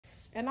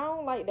And I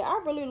don't like that.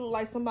 I really look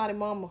like somebody's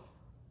mama.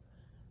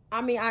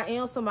 I mean, I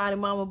am somebody's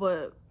mama,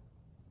 but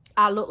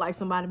I look like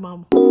somebody's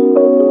mama.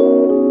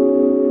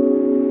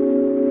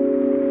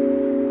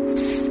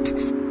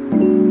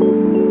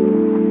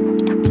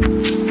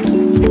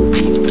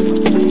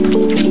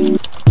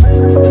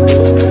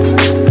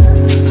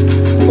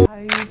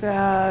 Hi, you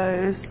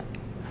guys.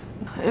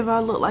 If I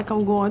look like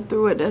I'm going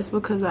through it, that's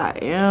because I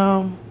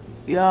am.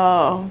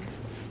 Y'all.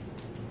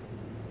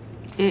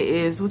 It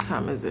is, what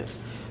time is it?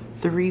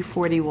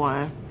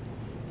 3:41.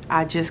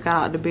 I just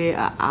got out of bed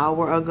an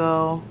hour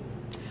ago.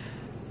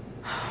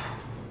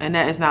 And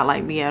that is not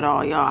like me at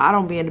all, y'all. I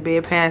don't be in the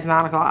bed past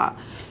 9 o'clock.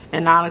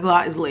 And 9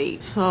 o'clock is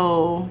late.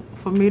 So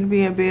for me to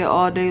be in bed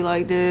all day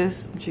like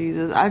this,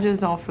 Jesus, I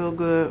just don't feel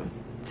good.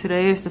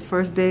 Today is the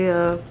first day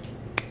of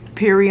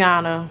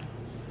periodana,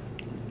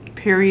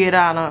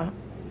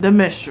 the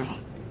menstrual.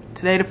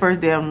 Today the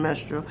first day of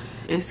menstrual.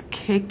 It's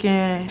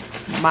kicking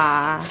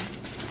my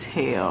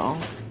tail,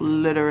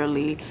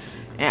 literally.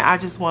 And I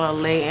just want to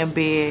lay in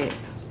bed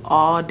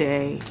all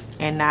day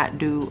and not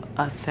do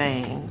a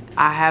thing.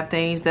 I have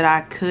things that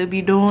I could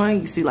be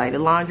doing. You see like the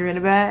laundry in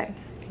the back?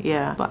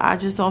 Yeah, but I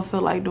just don't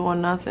feel like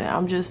doing nothing.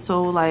 I'm just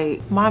so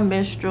like, my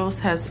menstruals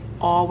has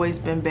always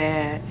been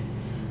bad.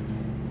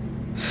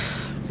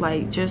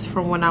 Like just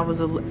from when I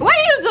was a little. What are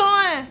you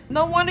doing?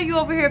 No wonder you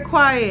over here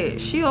quiet.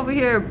 She over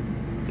here,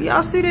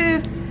 y'all see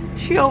this?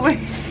 She over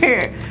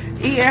here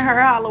eating her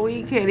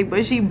Halloween candy,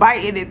 but she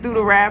biting it through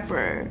the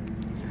wrapper.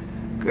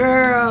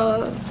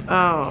 Girl,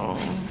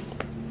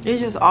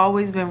 it's just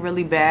always been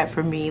really bad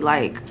for me.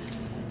 Like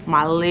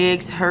my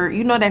legs hurt.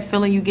 You know that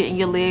feeling you get in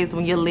your legs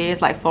when your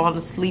legs like falling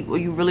asleep or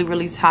you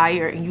really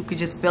tired and you could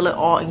just feel it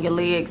all in your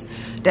legs?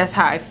 That's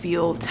how I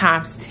feel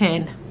times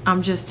 10.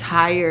 I'm just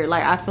tired.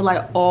 Like I feel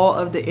like all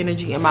of the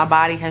energy in my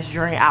body has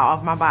drained out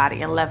of my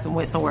body and left and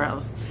went somewhere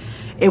else.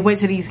 It went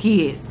to these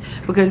kids.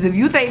 Because if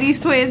you think these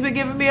twins been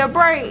giving me a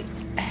break,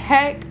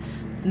 heck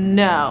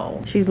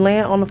no. She's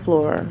laying on the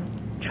floor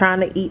trying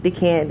to eat the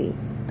candy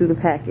through the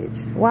package.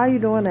 Why are you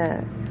doing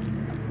that?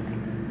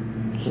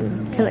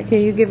 Can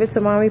you give it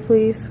to mommy,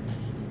 please?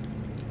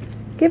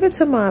 Give it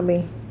to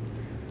mommy.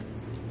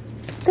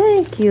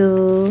 Thank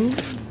you.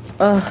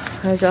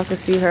 As y'all can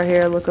see, her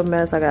hair look a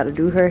mess. I gotta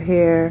do her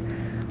hair,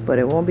 but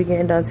it won't be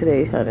getting done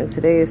today, honey.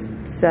 Today is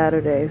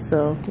Saturday,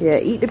 so yeah,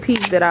 eat the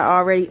piece that I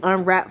already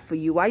unwrapped for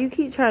you. Why you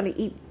keep trying to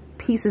eat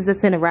pieces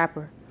that's in a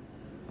wrapper?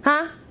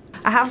 Huh?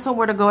 I have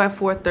somewhere to go at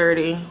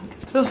 4:30.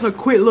 Just a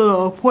quick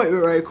little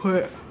appointment right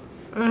quick.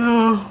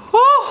 I'm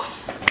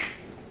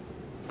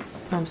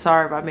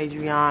sorry if I made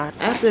you yawn.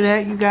 After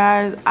that, you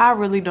guys, I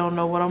really don't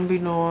know what I'm gonna be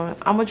doing.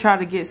 I'm gonna try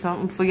to get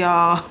something for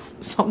y'all,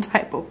 some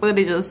type of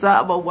footage or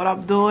something of what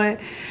I'm doing.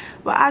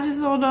 But I just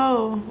don't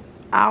know.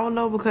 I don't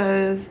know,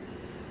 because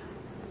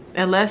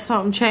unless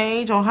something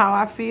change on how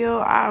I feel,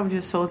 I'm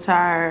just so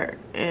tired.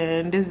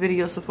 And this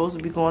video is supposed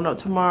to be going up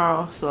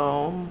tomorrow,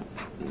 so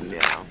yeah.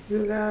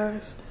 You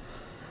guys,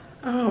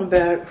 I'm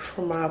back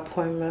from my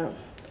appointment.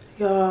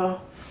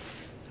 Y'all,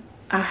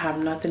 I have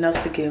nothing else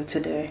to give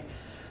today.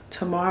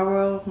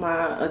 Tomorrow,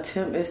 my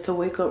attempt is to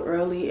wake up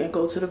early and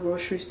go to the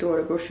grocery store.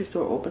 The grocery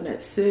store open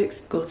at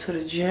 6. Go to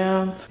the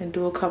gym and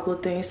do a couple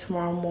of things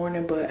tomorrow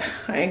morning, but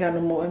I ain't got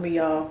no more in me,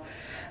 y'all.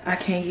 I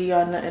can't give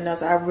y'all nothing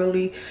else.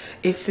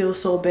 It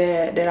feels so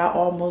bad that I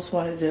almost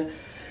wanted to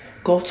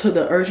go to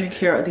the urgent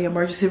care or the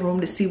emergency room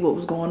to see what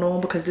was going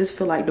on, because this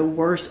feel like the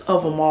worst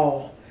of them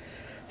all.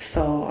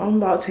 So I'm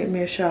about to take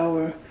me a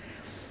shower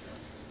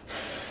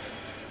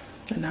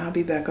and I'll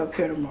be back up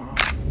here tomorrow.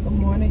 Good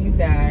morning, you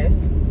guys.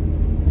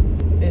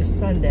 It's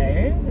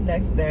Sunday, the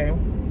next day,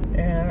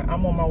 and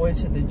I'm on my way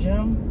to the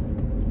gym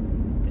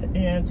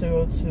and to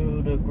go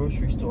to the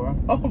grocery store.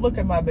 Oh, look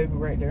at my baby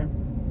right there.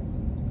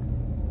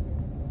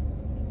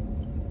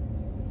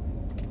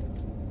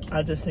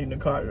 I just seen the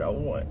car that I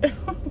want.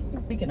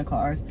 Speaking of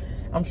cars,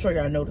 I'm sure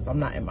y'all noticed I'm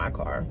not in my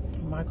car.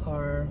 My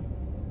car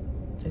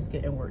is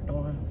getting worked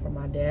on for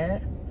my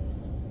dad.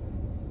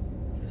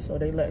 So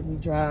they let me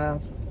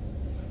drive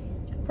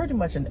pretty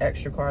much an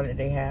extra car that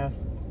they have.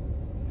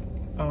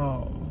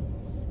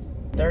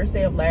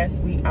 Thursday of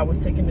last week, I was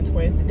taking the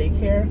twins to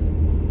daycare,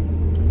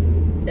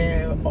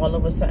 and all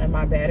of a sudden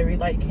my battery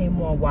light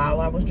came on while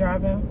I was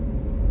driving.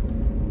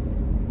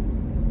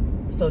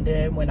 So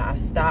then when I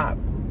stopped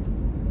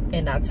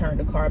and I turned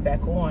the car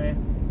back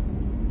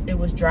on, it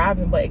was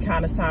driving, but it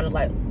kind of sounded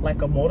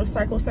like a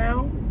motorcycle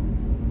sound.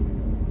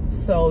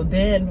 So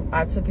then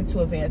I took it to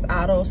Advanced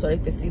Auto so they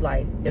could see,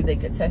 like, if they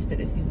could test it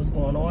to see what's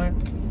going on.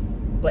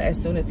 But as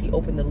soon as he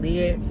opened the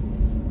lid,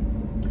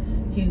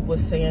 he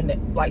was saying that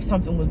like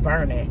something was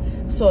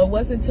burning. So it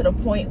wasn't to the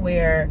point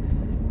where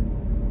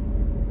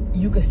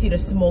you could see the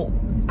smoke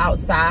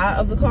outside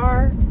of the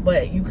car,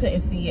 but you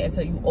couldn't see it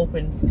until you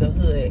opened the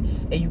hood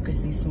and you could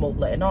see smoke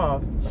letting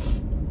off.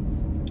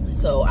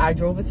 So I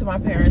drove it to my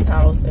parents'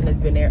 house and it's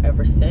been there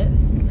ever since.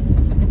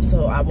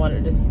 So I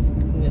wanted to,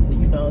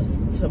 you know,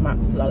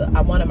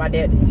 I wanted my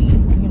dad to see,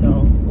 you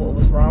know, what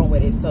was wrong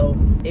with it. So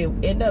it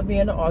ended up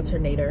being an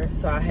alternator.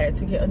 So I had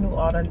to get a new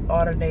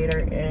alternator,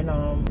 and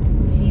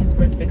he's just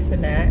been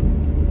fixing that.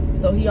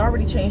 So he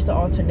already changed the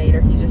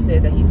alternator. He just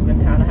said that he's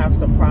been kind of having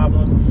some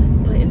problems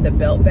putting the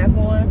belt back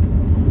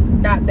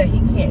on. Not that he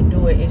can't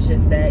do it, it's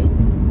just that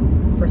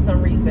for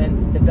some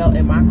reason the belt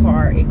in my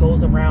car, it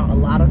goes around a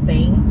lot of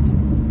things.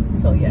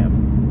 So yeah,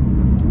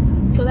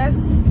 so that's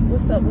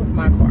what's up with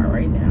my car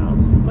right now.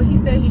 But he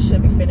said he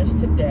should be finished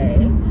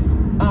today.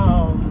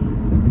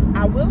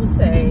 I will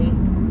say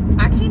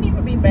I can't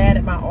even be mad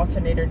at my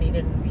alternator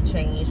needing to be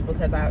changed,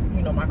 because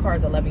you know, my car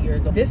is 11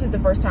 years old. This is the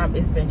first time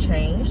it's been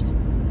changed.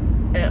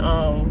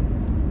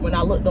 And when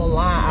I looked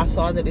online, I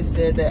saw that it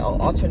said that an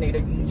alternator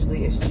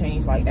usually is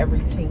changed like every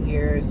 10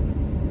 years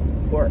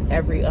or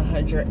every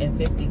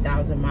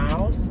 150,000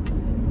 miles.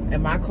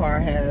 And my car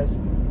has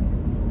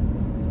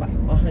like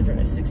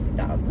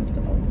 160,000,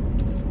 so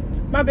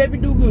my baby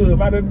do good,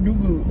 my baby do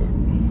good.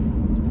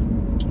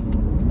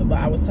 But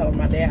I was telling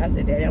my dad, I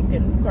said, Daddy, I'm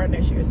getting a new car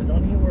next year, so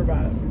don't even worry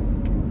about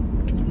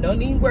it. Don't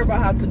even worry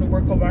about having to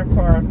work on my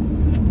car.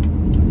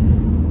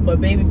 But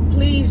baby,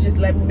 please just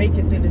let me make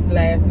it through this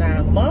last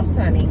 9 months,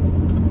 honey.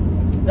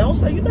 Don't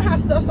say, you know how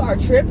stuff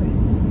start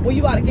tripping when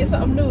you about to get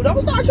something new.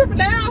 Don't start tripping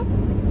now.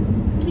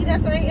 Keep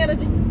that same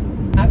energy.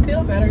 I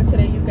feel better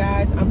today, you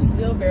guys. I'm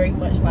still very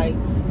much like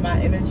my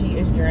energy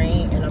is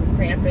drained and I'm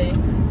cramping,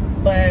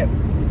 but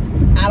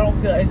I don't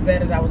feel as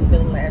bad as I was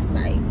feeling last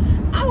night.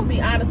 I will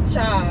be honest with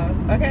y'all,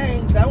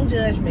 okay? Don't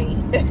judge me.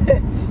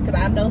 Because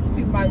I know some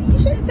people might, you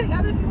shouldn't take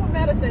other people's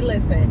medicine.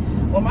 Listen,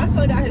 when my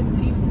son got his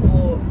teeth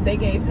pulled, they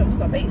gave him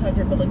some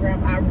 800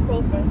 milligram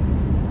ibuprofen,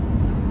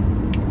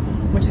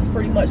 which is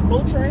pretty much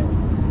Motrin.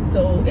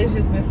 So it's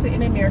just been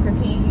sitting in there because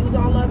he didn't use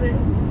all of it.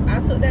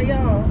 I took that,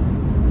 y'all.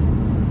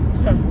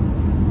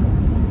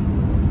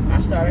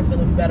 I started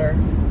feeling better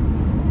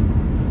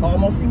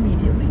almost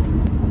immediately,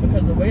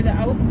 because the way that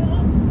I was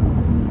feeling,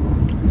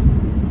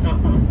 I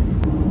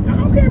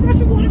don't care about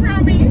you going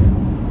around me,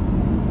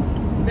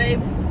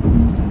 baby.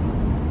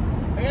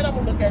 And I'm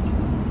gonna look at you.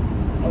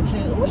 Oh,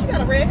 she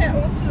got a red hat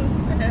on too,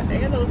 and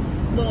a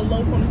little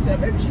low ponytail.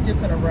 Maybe she's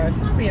just in a rush.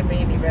 Not being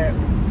mean, Yvette.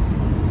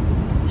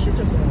 She's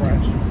just in a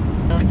rush.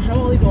 I'm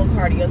only doing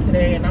cardio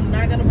today, and I'm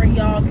not gonna bring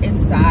y'all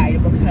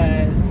inside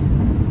because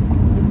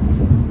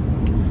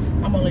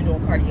I'm only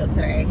doing cardio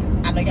today.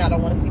 I know y'all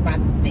don't want to see my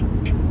thick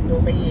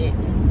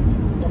legs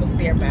on the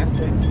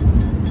Stairmaster.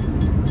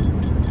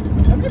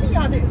 Or maybe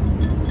y'all do,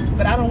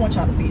 but I don't want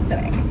y'all to see it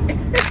today.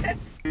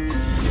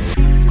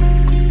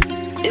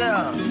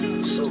 Yeah,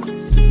 so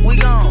we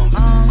gone,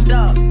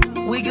 stop,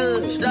 we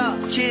good, stop,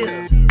 chill,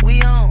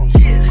 we on,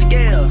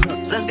 scale,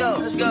 let's go,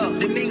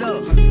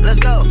 Domingo, let's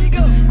go,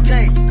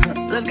 take,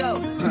 let's go,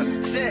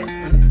 set,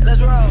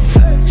 let's roll,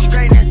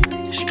 straightening,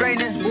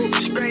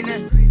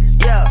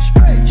 yeah,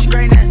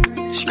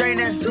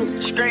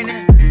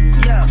 straightening,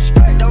 yeah,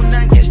 don't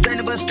none get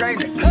strained but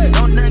straightening,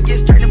 don't none get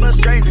strained but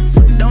straightening,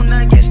 don't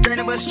none get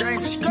strained but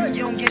straightening,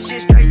 you don't get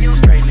shit straight, you don't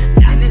straighten.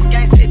 In this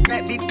game, sit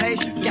back, be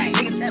patient,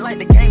 niggas act like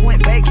the game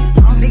went vacant,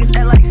 niggas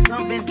act like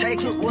something been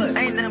taken, what,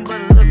 ain't nothing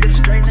but a little bit of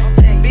straightening,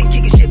 been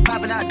kicking shit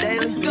popping out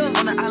daily,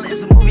 on the island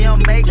it's a movie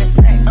I'm making,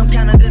 I'm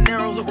counting De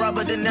Niro's with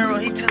Robert De Niro,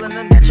 he telling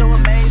them that you're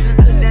amazing,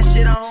 put that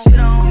shit on,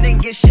 nigga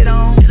get shit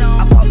on,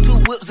 I bought 2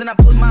 whips and I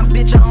put my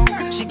bitch on,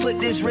 she put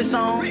this wrist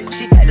on,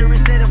 she factory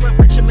set up with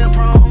Richard Mill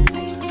Prone,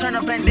 turn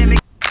up pandemic.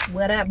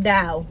 What up,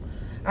 Dow?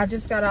 I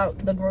just got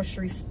out the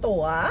grocery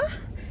store.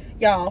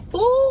 Y'all,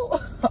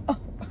 food,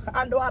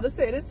 I know how to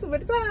say this too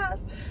many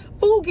times.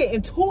 Food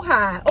getting too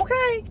high,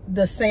 okay?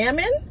 The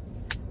salmon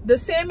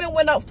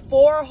went up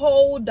 $4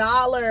 whole.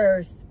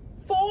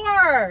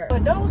 4.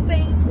 But those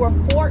things were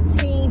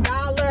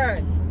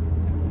 $14.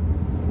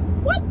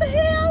 What the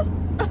hell?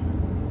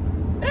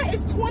 That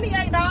is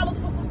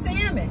 $28 for some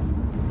salmon.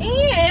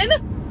 And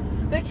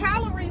the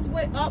calories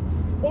went up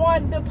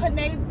on the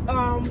penne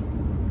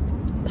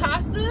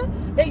pasta.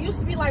 It used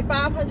to be like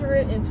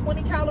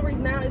 520 calories.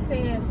 Now it's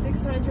saying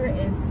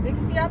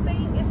 660, I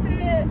think it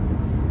said,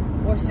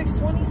 or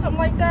 620, something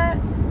like that.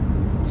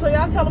 So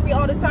y'all telling me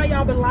all this time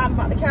y'all been lying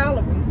about the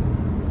calories.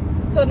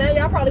 So now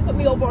y'all probably put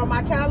me over on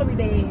my calorie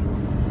days.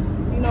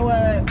 You know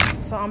what?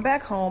 So I'm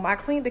back home. I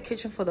cleaned the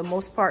kitchen for the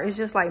most part. It's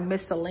just like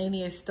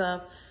miscellaneous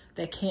stuff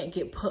that can't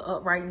get put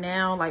up right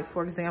now. Like,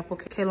 for example,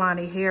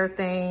 Kailani hair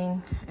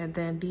thing. And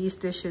then these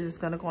dishes is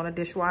gonna go in the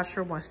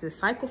dishwasher once this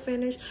cycle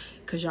finish.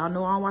 Cause y'all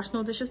know I don't wash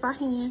no dishes by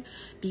hand.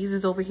 These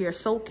is over here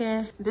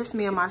soaking. This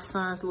me and my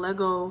son's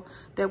Lego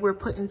that we're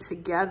putting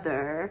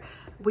together.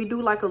 We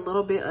do like a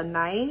little bit a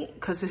night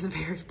cause it's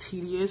very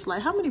tedious.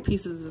 Like, how many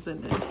pieces is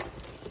in this?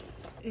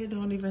 It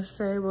don't even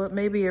say, but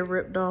maybe it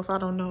ripped off. I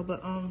don't know,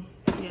 but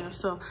yeah,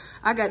 so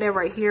I got that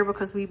right here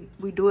because we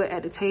do it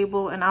at the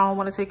table and I don't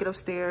want to take it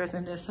upstairs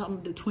and then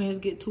something, the twins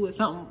get to it,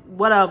 something,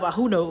 whatever,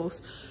 who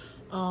knows.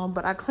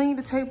 But I cleaned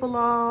the table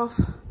off,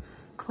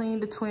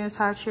 cleaned the twins'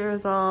 high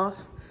chairs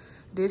off.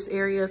 This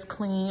area is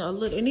clean. A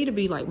little, it need to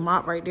be like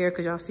mopped right there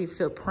because y'all see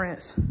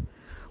footprints.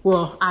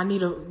 Well, I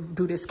need to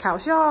do this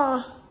couch,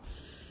 y'all.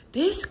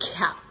 This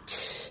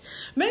couch.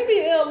 Maybe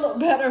it'll look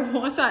better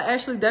once I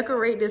actually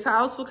decorate this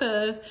house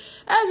because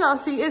as y'all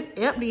see, it's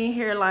empty in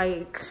here.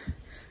 Like,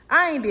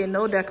 I ain't did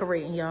no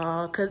decorating,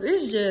 y'all, because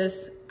it's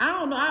just, I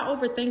don't know, I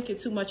overthink it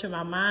too much in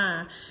my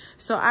mind.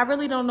 So I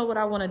really don't know what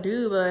I want to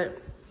do, but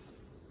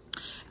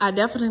I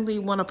definitely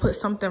want to put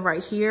something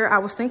right here. I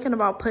was thinking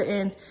about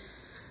putting,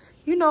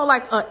 you know,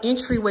 like an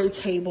entryway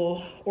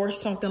table or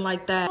something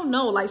like that. I don't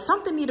know, like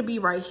something need to be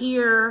right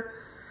here.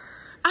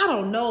 I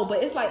don't know,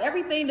 but it's like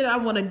everything that I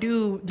want to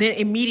do, then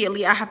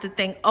immediately I have to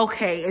think,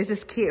 okay, is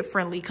this kid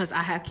friendly? Because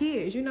I have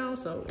kids, you know,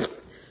 so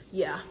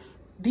yeah.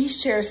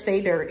 These chairs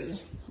stay dirty.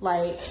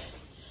 Like,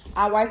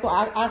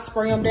 I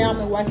spray them down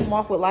and wipe them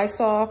off with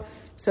Lysol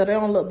so they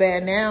don't look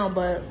bad now,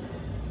 but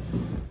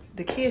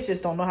the kids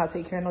just don't know how to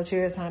take care of no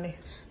chairs, honey.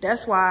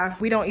 That's why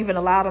we don't even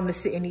allow them to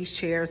sit in these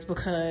chairs,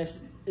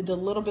 because the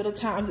little bit of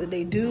times that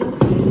they do,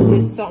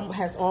 is something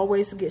has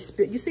always get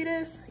spit. You see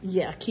this?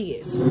 Yeah,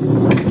 kids.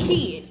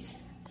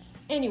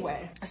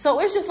 Anyway, so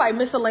it's just like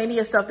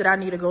miscellaneous stuff that I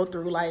need to go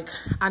through. Like,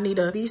 I need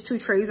these 2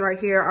 trays right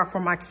here are for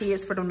my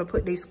kids, for them to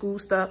put their school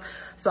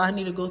stuff. So I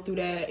need to go through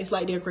that. It's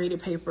like their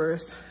graded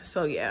papers.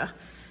 So yeah.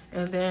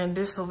 And then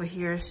this over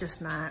here is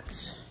just not,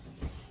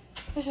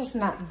 it's just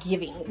not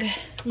giving.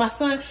 My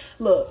son,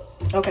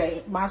 look,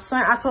 okay, my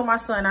son, I told my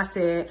son, I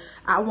said,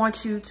 I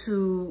want you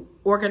to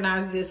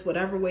organize this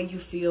whatever way you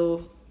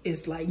feel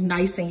is like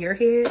nice in your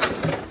head.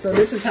 So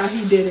this is how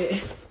he did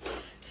it.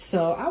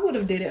 So I would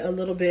have did it a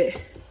little bit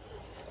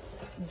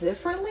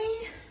differently,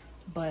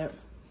 but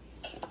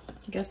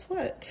guess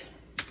what?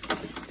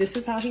 This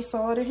is how he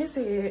saw it in his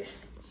head.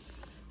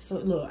 So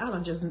look, I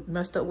done just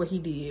messed up what he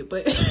did,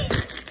 but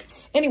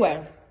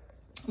anyway,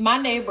 my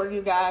neighbor,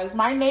 you guys,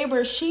 my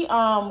neighbor, she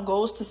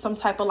goes to some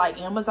type of like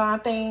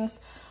Amazon things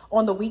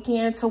on the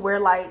weekend, to where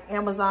like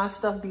Amazon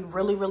stuff be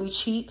really, really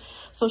cheap.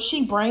 So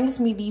she brings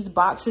me these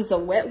boxes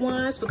of wet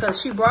ones, because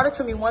she brought it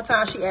to me one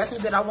time. She asked me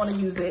that I want to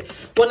use it.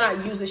 Well,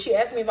 not use it. She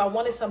asked me if I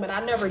wanted some, and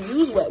I never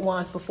used wet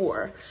ones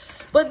before.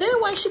 But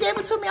then when she gave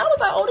it to me, I was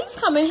like, oh, these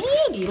come in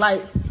handy.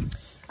 Like,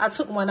 I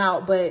took one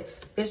out, but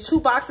it's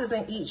 2 boxes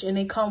in each, and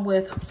they come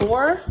with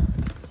 4.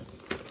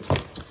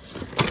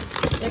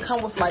 They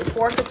come with like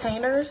 4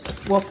 containers,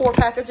 well, 4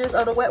 packages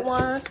of the wet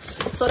ones.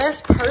 So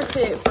that's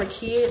perfect for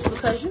kids,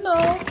 because, you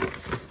know,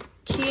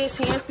 kids'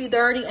 hands be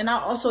dirty, and I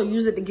also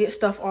use it to get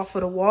stuff off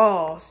of the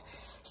walls.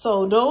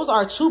 So those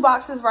are 2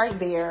 boxes right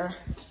there.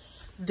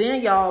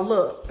 Then y'all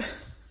look.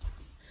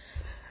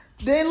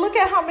 Then look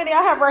at how many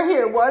I have right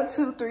here. 1,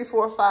 2, 3,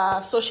 4,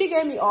 5. So she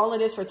gave me all of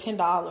this for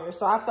 $10.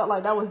 So I felt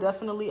like that was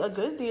definitely a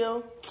good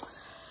deal.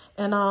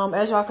 And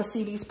as y'all can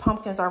see, these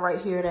pumpkins are right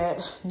here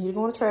that need to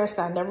go in the trash.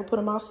 I never put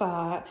them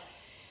outside.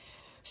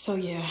 So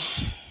yeah,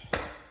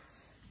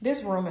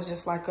 this room is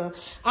just like a,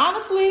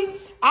 honestly,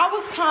 I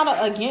was kind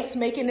of against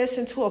making this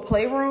into a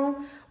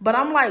playroom, but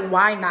I'm like,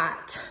 why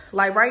not?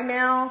 Like right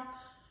now,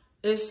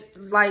 it's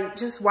like,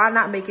 just why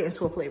not make it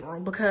into a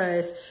playroom?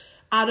 Because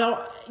I don't,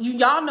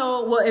 y'all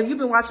know, well, if you've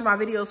been watching my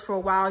videos for a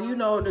while, you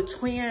know the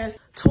twins'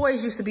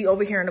 toys used to be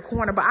over here in the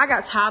corner, but I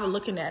got tired of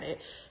looking at it.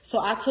 So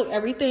I took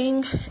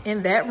everything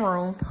in that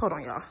room. Hold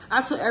on, y'all.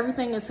 I took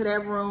everything into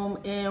that room,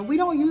 and we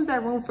don't use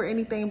that room for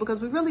anything because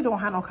we really don't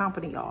have no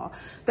company, y'all.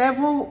 That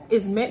room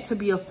is meant to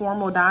be a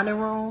formal dining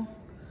room.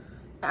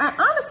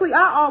 Honestly,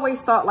 I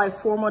always thought like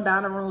formal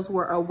dining rooms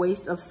were a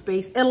waste of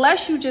space.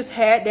 Unless you just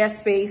had that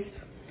space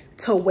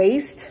to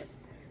waste.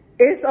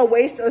 It's a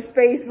waste of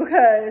space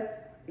because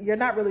you're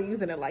not really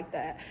using it like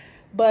that.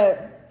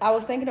 But I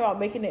was thinking about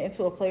making it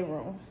into a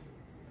playroom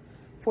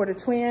for the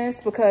twins,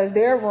 because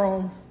their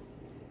room,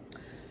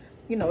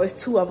 you know, it's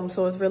 2 of them,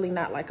 so it's really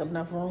not like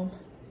enough room.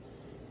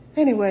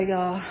 Anyway,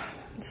 y'all,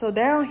 so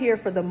down here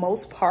for the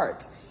most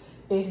part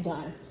is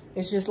done.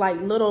 It's just like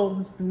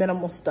little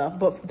minimal stuff,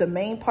 but the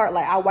main part,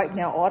 like I wiped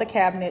down all the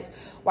cabinets,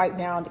 wiped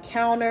down the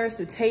counters,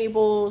 the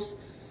tables,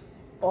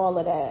 all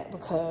of that,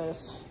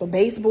 because the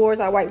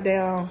baseboards I wiped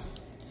down.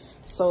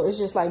 So it's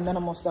just like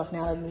minimal stuff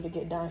now that I need to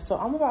get done. So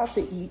I'm about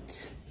to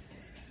eat.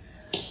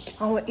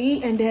 I'm gonna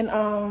eat, and then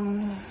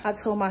I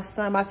told my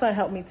son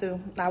helped me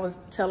too. I was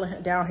telling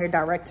him down here,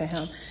 directing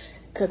him,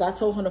 because I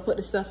told him to put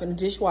the stuff in the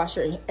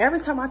dishwasher. And every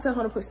time I tell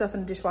him to put stuff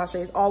in the dishwasher,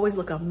 it's always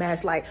look a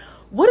mess. Like,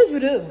 what did you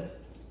do?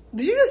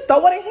 Did you just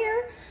throw it in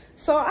here?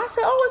 So I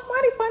said, oh, it's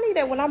mighty funny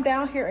that when I'm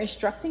down here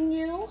instructing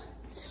you,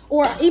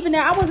 or even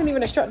now, I wasn't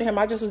even instructing him,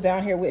 I just was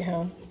down here with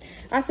him.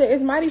 I said,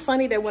 it's mighty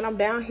funny that when I'm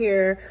down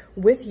here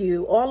with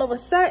you, all of a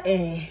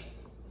sudden,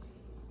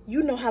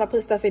 you know how to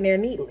put stuff in there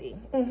neatly.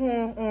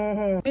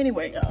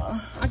 Anyway, y'all,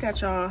 I got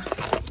y'all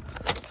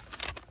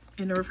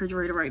in the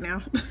refrigerator right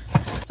now.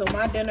 So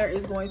my dinner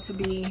is going to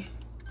be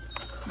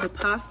the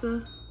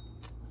pasta.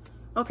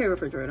 Okay,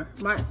 refrigerator.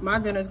 My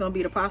dinner is going to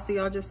be the pasta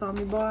y'all just saw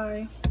me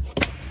buy.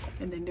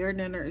 And then their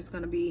dinner is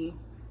going to be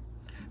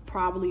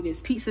probably this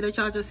pizza that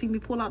y'all just see me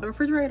pull out the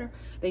refrigerator.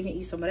 They can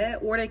eat some of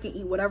that, or they can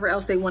eat whatever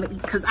else they want to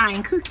eat, because I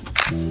ain't cooking.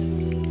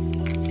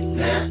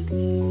 Nah,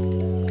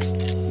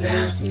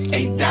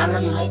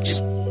 $8 might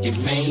just get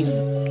me.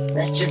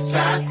 That's just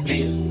how I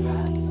feel.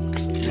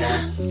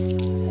 Nah,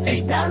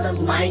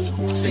 $8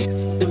 might say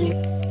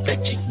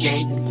that you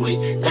gave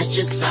with. That's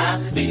just how I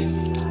feel.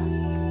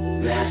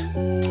 Nah.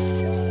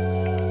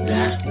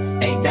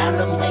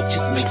 $8 might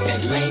just make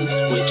that lane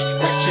switch.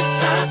 That's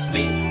just how I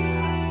feel.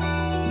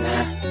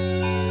 Nah,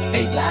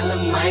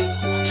 $8 might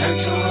turn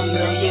to $1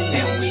 million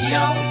and we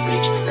all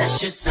rich. That's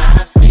just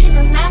how I feel.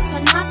 The last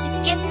one not to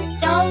get this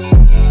dough.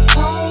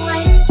 Won't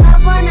wait, I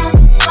wanna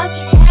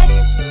fucking head.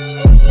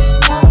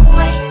 Won't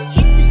wait,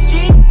 hit the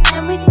streets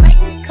and we break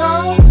the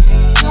code.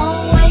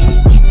 Won't wait,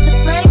 hit the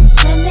brakes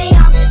when they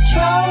on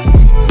patrol.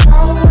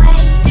 Won't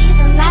wait, be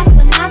the last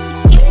one not to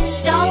get this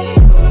dough.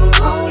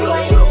 Won't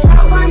wait, I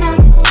wanna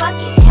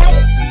fucking head.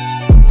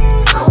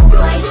 Won't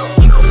wait,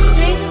 hit the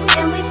streets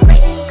and we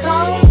break the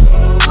code.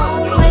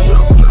 Won't wait,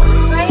 hit the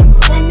brakes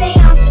when they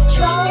on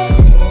patrol.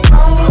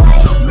 Won't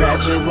wait.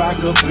 Magic rock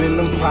up in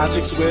them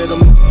projects with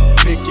them.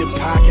 Pick your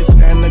pockets,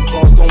 Santa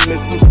Claus don't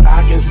miss them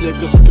stockings.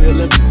 Liquor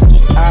spilling,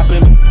 just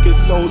popping, get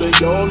soda,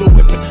 y'all are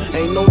whipping.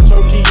 Ain't no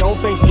turkey on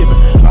Thanksgiving.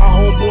 My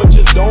homeboy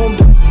just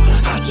domed it.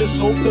 I just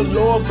hope the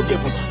Lord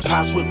forgive him.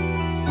 Pots with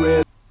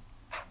red.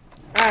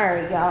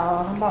 Alright,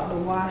 y'all. I'm about to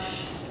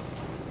wash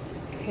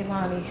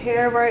Kailani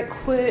hair right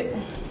quick.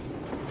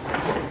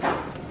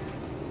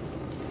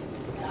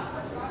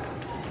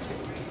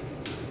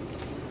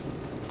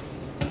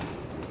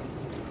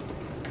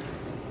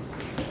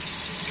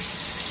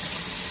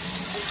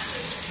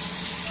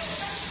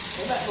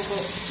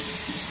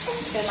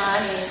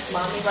 Kailani,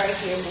 mommy right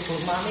here, boo-boo.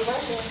 Mommy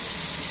right here.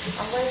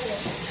 I'm right here.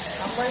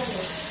 I'm right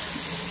here.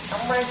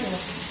 I'm right here.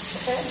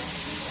 Okay?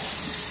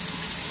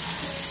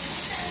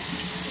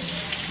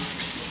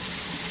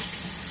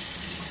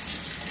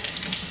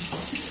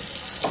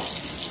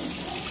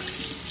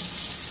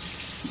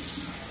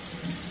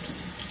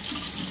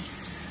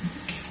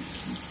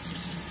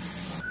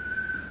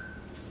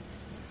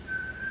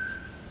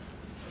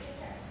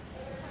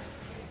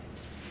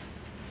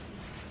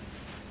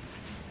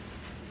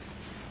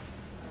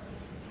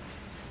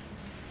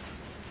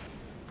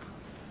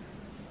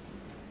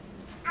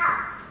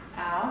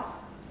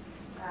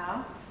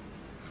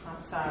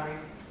 Sorry.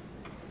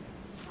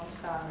 I'm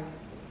sorry.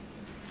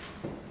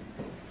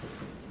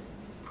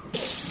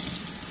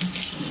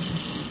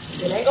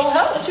 It ain't gonna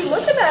help that you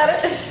looking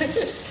at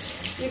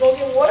it. You gonna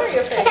get water in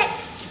your face.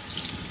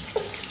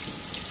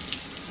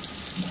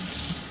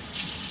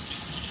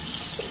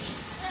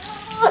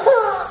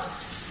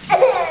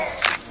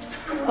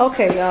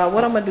 Okay, y'all.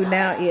 What I'm gonna do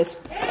now is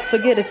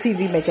forget the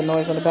TV making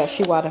noise in the back.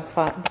 She watching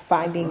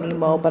Finding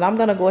Nemo, but I'm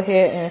gonna go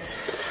ahead and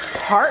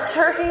part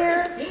her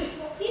hair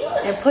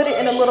and put it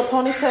in a little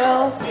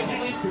ponytails.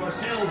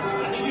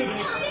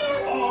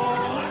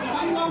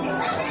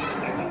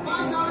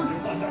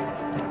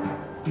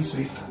 He's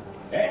safe.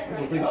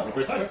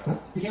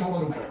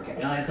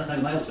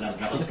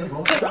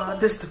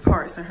 This the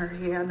parts in her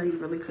hair. I know you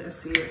really couldn't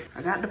see it.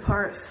 I got the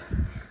parts.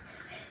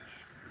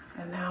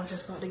 And now I'm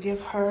just about to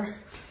give her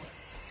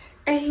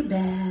a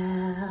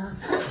bath.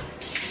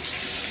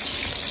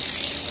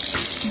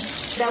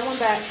 That one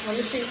back. Let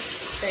me see.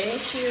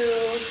 Thank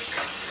you.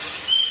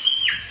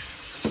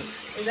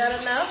 Is that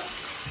enough?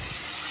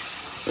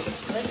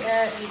 Let's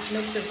add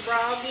Mr.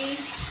 Froggy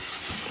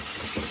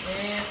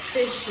and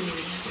Fishy.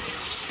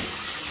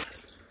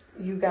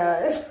 You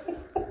guys. Oh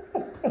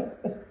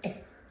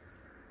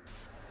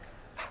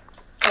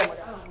my God,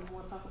 I don't even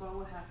want to talk about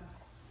what happened.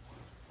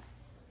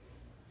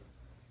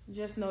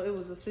 Just know it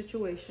was a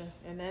situation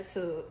in that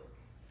tub.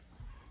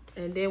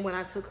 And then when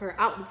I took her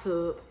out the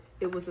tub,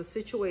 it was a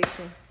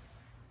situation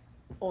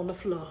on the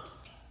floor.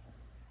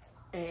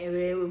 And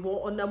it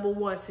wasn't a number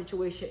one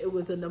situation, it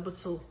was a number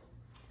two.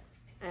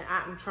 And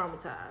I'm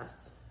traumatized.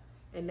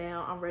 And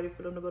now I'm ready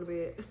for them to go to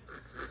bed.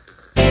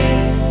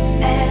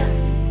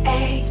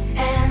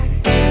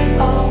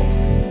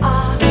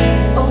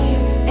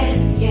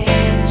 LAMOROUS, yeah.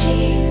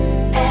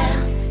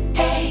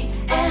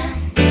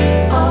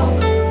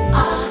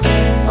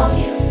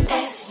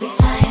 GLAMOROUS. We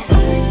flying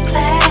first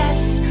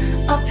class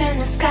up in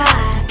the sky,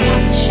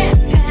 popping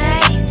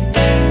champagne,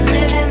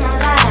 living my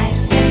life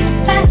in the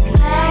fast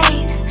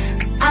lane.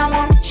 I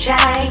won't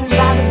change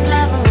by the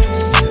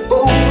glamorous.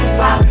 Ooh,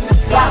 flowers,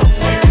 flowers.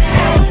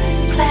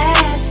 First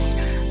class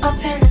up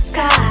in the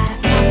sky,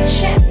 popping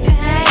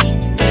champagne,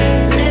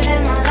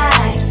 living my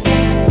life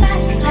in the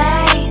fast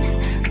lane.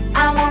 I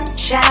won't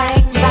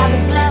change by the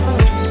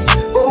glamorous.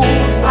 Ooh,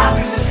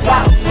 flowers,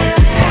 flowers.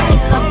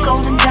 Love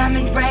golden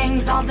diamond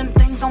rings, all them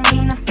things don't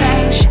mean a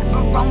thing.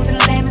 Chaperones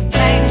and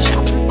limousines,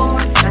 shopping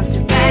for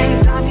expensive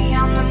things. I be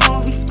on the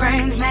movie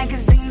screens,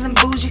 magazines and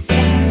bougie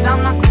scenes.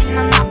 I'm not clean,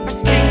 I'm not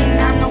pristine,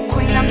 I'm no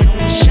queen, I'm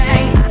no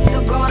shame. I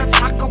still go to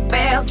Taco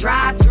Bell,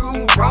 drive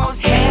through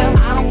Rose Hill.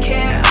 I don't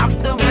care, I'm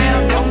still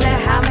real, no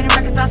matter how many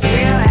records I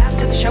steal.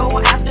 After the show,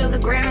 after the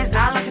Grammys,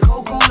 I like to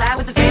go cool out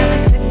with the family,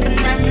 sipping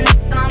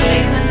reminiscing on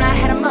days when I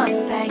had a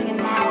Mustang. And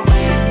now I'm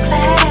first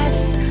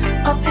class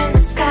up in the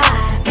sky,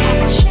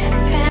 popping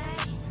champagne.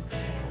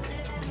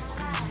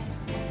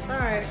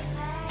 Alright.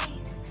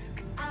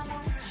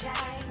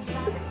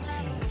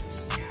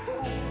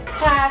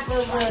 Hi,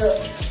 boo-boo.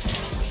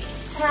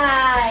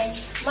 Hi.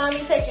 Mommy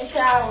taking a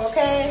shower,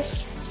 okay?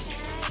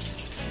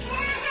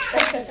 I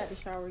got the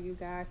shower, you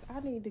guys. I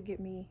need to get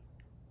me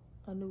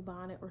a a new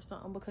bonnet or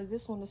something, because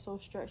this one is so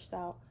stretched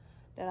out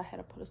that I had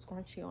to put a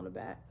scrunchie on the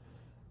back.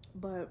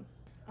 But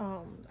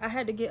I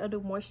had to get a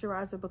new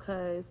moisturizer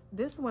because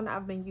this one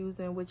I've been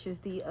using, which is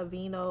the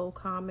Aveeno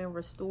Calm and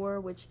Restore,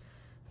 which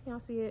y'all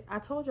see it. I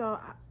told y'all,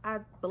 I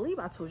believe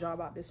I told y'all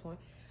about this one.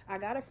 I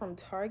got it from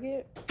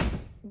Target,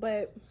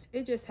 but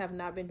it just have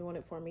not been doing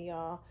it for me,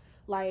 y'all.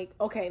 Like,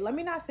 okay, let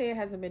me not say it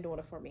hasn't been doing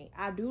it for me.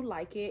 I do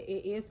like it.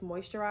 It is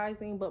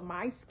moisturizing, but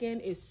my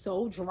skin is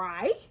so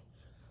dry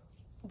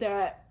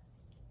that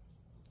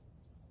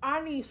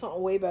I need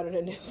something way better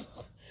than this.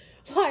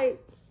 Like,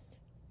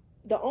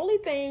 the only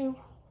thing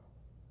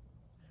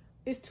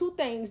is two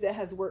things that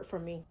has worked for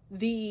me.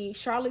 The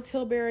Charlotte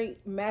Tilbury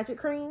Magic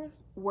Cream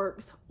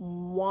works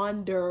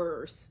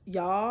wonders,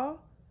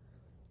 y'all.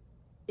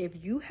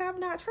 If you have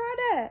not tried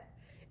that,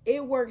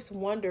 it works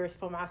wonders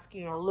for my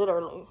skin,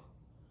 literally.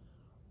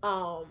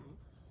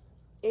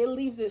 It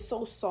leaves it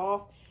so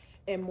soft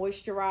and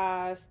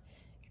moisturized,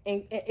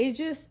 and it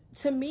just,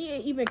 to me,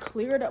 it even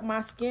cleared up my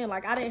skin.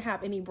 Like, I didn't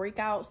have any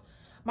breakouts.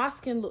 My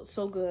skin looked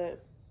so good.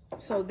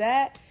 So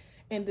that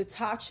and the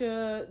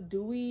Tatcha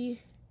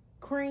Dewy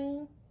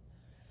Cream.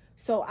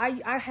 So I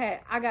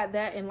got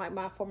that in like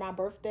for my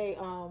birthday,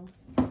 and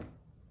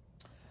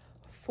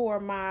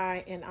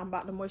I'm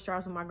about to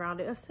moisturize with my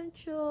Grounded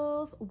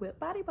Essentials with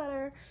body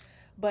butter.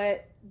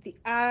 But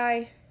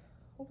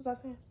what was I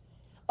saying?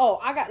 Oh,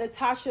 I got the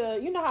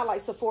Tatcha. You know how like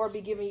Sephora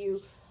be giving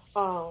you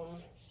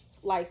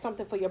like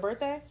something for your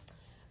birthday?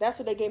 That's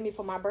what they gave me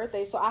for my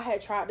birthday. So I had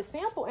tried the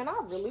sample and I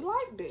really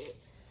liked it.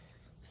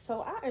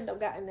 So I end up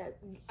getting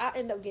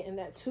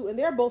that too. And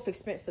they're both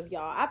expensive,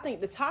 y'all. I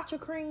think the Tatcha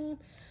cream,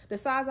 the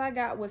size I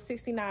got was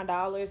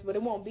 $69, but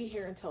it won't be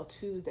here until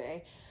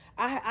Tuesday.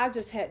 I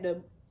just had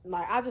to,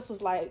 like, I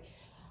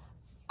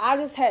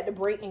just had to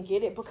break and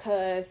get it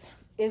because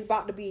it's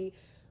about to be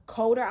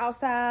colder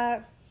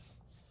outside,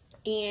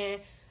 and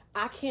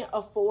I can't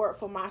afford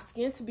for my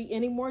skin to be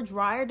any more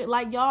drier.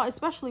 Like, y'all,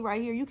 especially right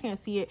here, you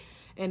can't see it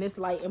and it's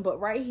lighting, but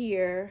right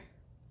here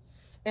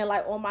and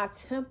like on my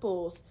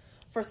temples,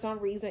 for some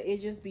reason, it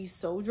just be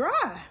so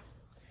dry.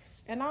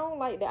 And I don't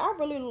like that. I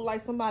really look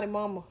like somebody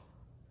mama.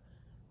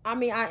 I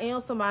mean, I am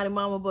somebody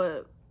mama,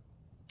 but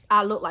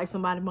I look like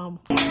somebody mama.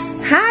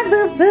 Hi,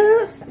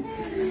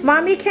 boo-boos.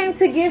 Mommy came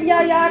to give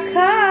y'all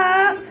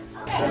cup.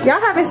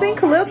 Y'all haven't seen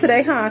Khalil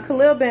today, huh?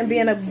 Khalil been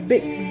being a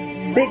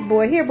big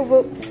boy. Here,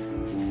 boo-boo.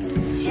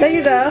 There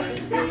you go.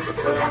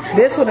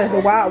 This one is the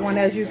wild one,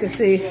 as you can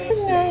see.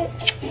 Good night.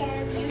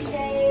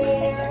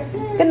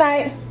 Good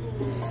night.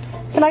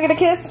 Can I get a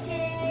kiss?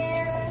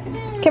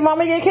 Can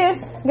Mama get a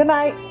kiss? Good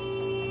night.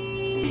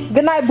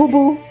 Good night,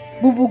 boo-boo.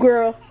 Boo-boo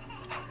girl.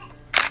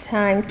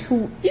 Time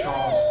to eat.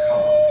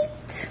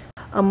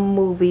 A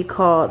movie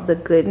called The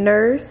Good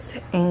Nurse,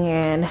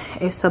 and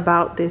it's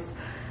about this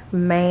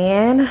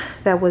man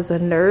that was a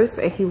nurse,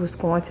 and he was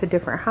going to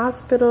different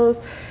hospitals,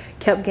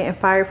 kept getting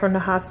fired from the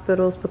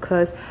hospitals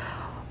because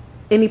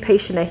any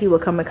patient that he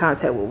would come in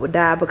contact with would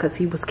die because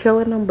he was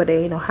killing them, but they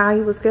didn't know how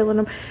he was killing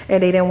them,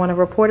 and they didn't want to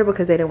report it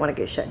because they didn't want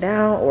to get shut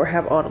down or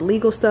have all the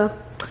legal stuff.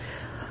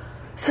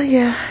 So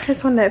yeah,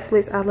 it's on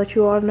Netflix. I'll let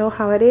you all know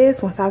how it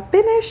is once I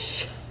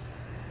finish.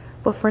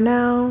 But for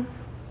now,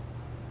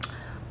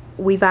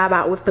 we vibe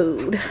out with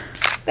food.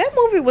 That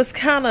movie was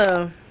kind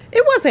of,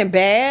 it wasn't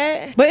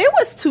bad, but it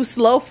was too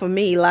slow for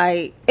me.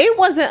 Like, it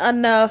wasn't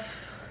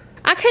enough,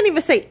 I can't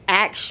even say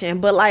action,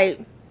 but like,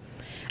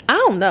 I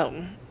don't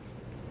know.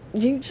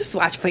 You just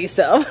watch for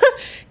yourself.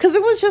 Because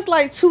it was just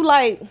like too,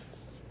 like,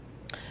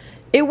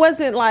 it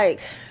wasn't like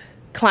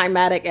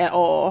climatic at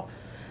all.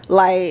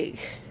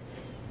 Like,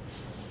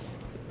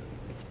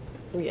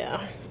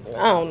 yeah,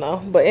 I don't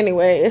know. But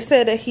anyway, it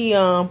said that he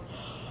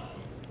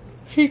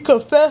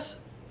confessed.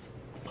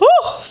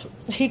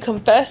 He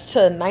confessed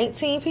to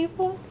 19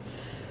 people.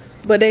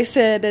 But they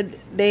said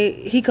that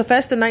he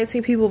confessed to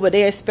 19 people, but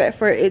they expect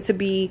for it to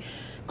be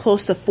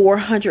close to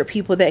 400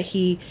 people that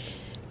he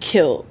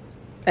killed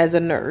as a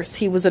nurse.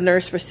 He was a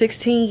nurse for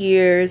 16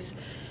 years,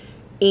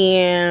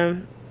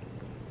 and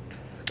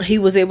he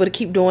was able to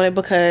keep doing it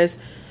because,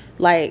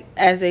 like,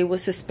 as they would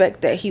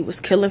suspect that he was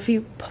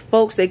killing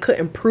folks, they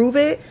couldn't prove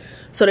it,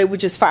 so they would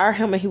just fire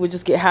him and he would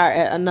just get hired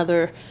at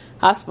another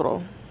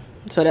hospital.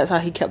 So that's how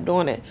he kept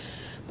doing it.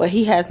 But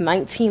he has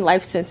 19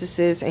 life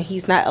sentences, and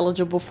he's not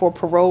eligible for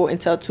parole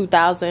until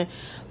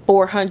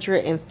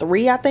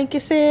 2403, I think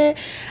it said.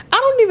 I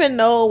don't even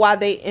know why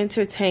they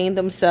entertain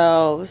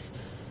themselves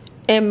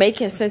in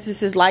making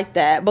sentences like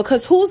that,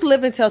 because who's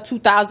living till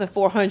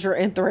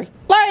 2403?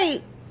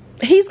 Like,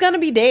 he's gonna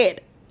be dead.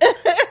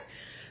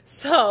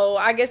 So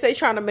I guess they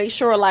trying to make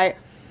sure, like,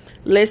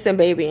 listen,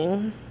 baby,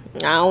 I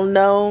don't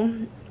know,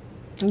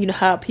 you know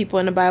how people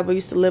in the Bible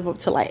used to live up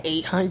to like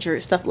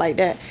 800, stuff like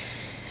that.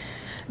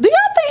 Do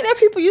y'all think that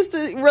people used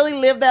to really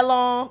live that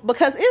long?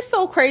 Because it's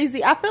so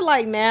crazy. I feel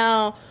like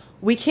now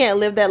we can't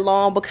live that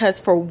long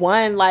because, for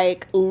one,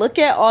 like, look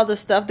at all the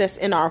stuff that's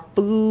in our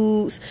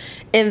foods,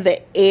 in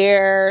the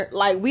air.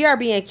 Like, we are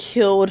being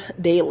killed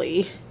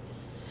daily.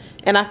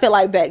 And I feel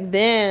like back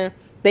then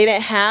they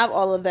didn't have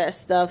all of that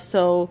stuff.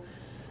 So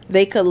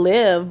they could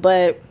live.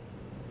 But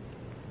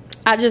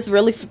I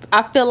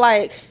feel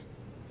like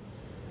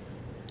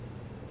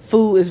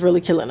food is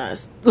really killing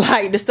us.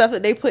 Like the stuff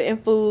that they put in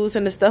foods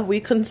and the stuff we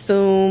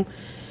consume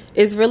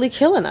is really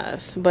killing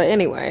us. But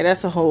anyway,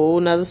 that's a whole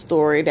nother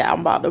story that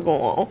I'm about to go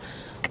on.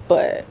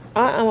 But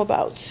I am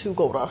about to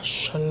go to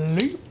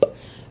sleep.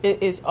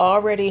 It is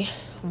already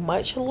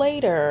much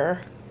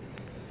later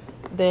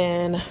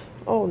than,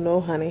 oh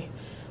no honey,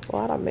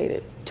 well I done made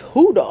it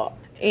too dark.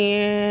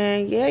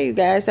 And yeah, you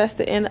guys, that's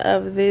the end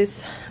of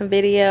this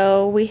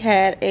video. We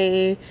had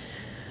a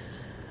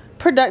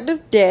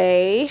productive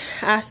day.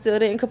 I still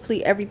didn't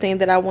complete everything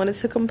that I wanted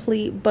to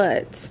complete,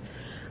 but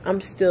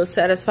I'm still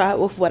satisfied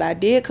with what I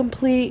did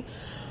complete.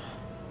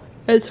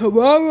 And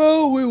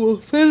tomorrow we will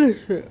finish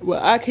it.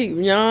 Well, I keep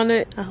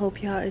yawning. I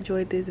hope y'all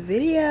enjoyed this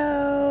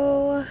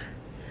video.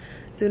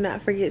 Do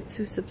not forget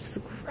to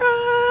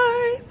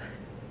subscribe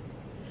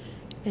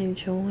and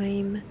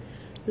join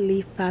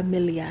La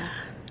Familia.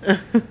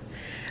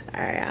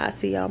 Alright, I'll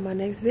see y'all in my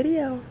next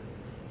video.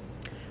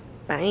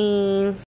 Bye.